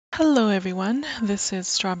Hello everyone, this is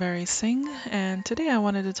Strawberry Singh, and today I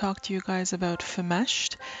wanted to talk to you guys about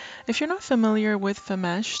FaMESHed. If you're not familiar with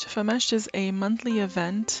FaMESHed is a monthly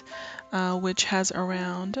event which has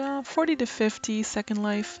around 40 to 50 Second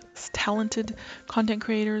Life talented content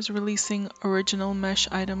creators releasing original mesh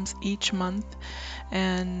items each month.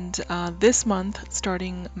 And this month,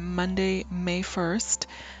 starting Monday, May 1st,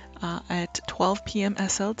 at 12 p.m.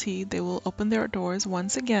 SLT, they will open their doors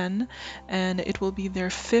once again, and it will be their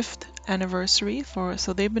 5th anniversary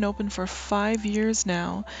so they've been open for 5 years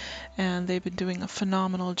now, and they've been doing a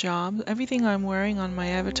phenomenal job. Everything I'm wearing on my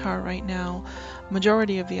avatar right now,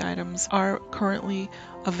 majority of the items are currently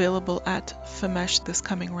available at FaMESHed this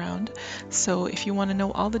coming round. So if you want to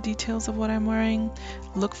know all the details of what I'm wearing,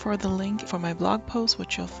 look for the link for my blog post,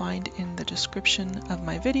 which you'll find in the description of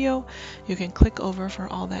my video. You can click over for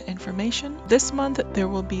all that information. This month there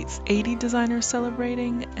will be 80 designers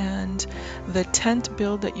celebrating, and the tent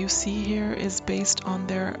build that you see here is based on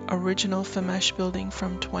their original FaMESHed building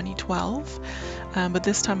from 2012, but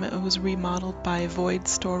this time it was remodeled by Void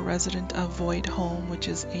Store resident of Void Home, which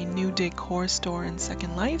is a new decor store in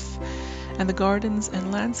Second Life. And the gardens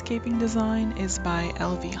and landscaping design is by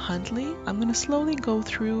LV Huntley. I'm going to slowly go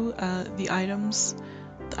through the items.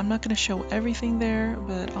 I'm not going to show everything there,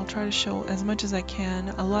 but I'll try to show as much as I can.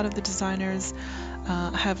 A lot of the designers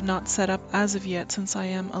have not set up as of yet, since I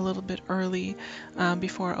am a little bit early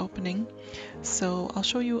before opening. So I'll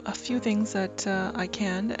show you a few things that I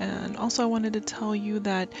can, and also I wanted to tell you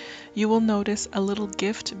that you will notice a little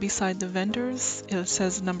gift beside the vendors. It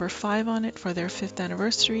says number 5 on it for their 5th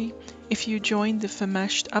anniversary. If you join the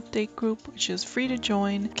FaMESHed update group, which is free to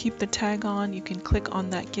join, keep the tag on, you can click on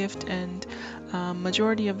that gift, and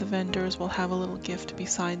majority of the vendors will have a little gift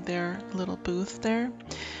beside their little booth there.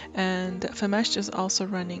 And FaMESHed is also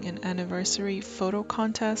running an anniversary photo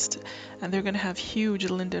contest, and they're going to have huge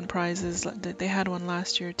Linden prizes. They had one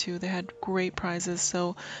last year too. They had great prizes,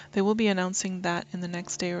 so they will be announcing that in the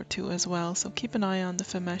next day or two as well. So keep an eye on the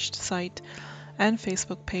FaMESHed site and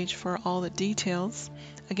Facebook page for all the details.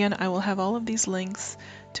 Again, I will have all of these links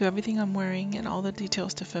to everything I'm wearing and all the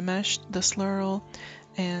details to FaMESHed, the slurl,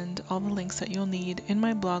 and all the links that you'll need in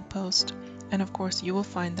my blog post. And of course, you will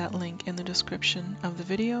find that link in the description of the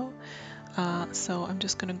video. So I'm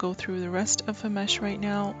just going to go through the rest of FaMESHed right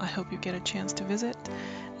now. I hope you get a chance to visit,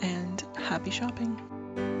 and happy shopping!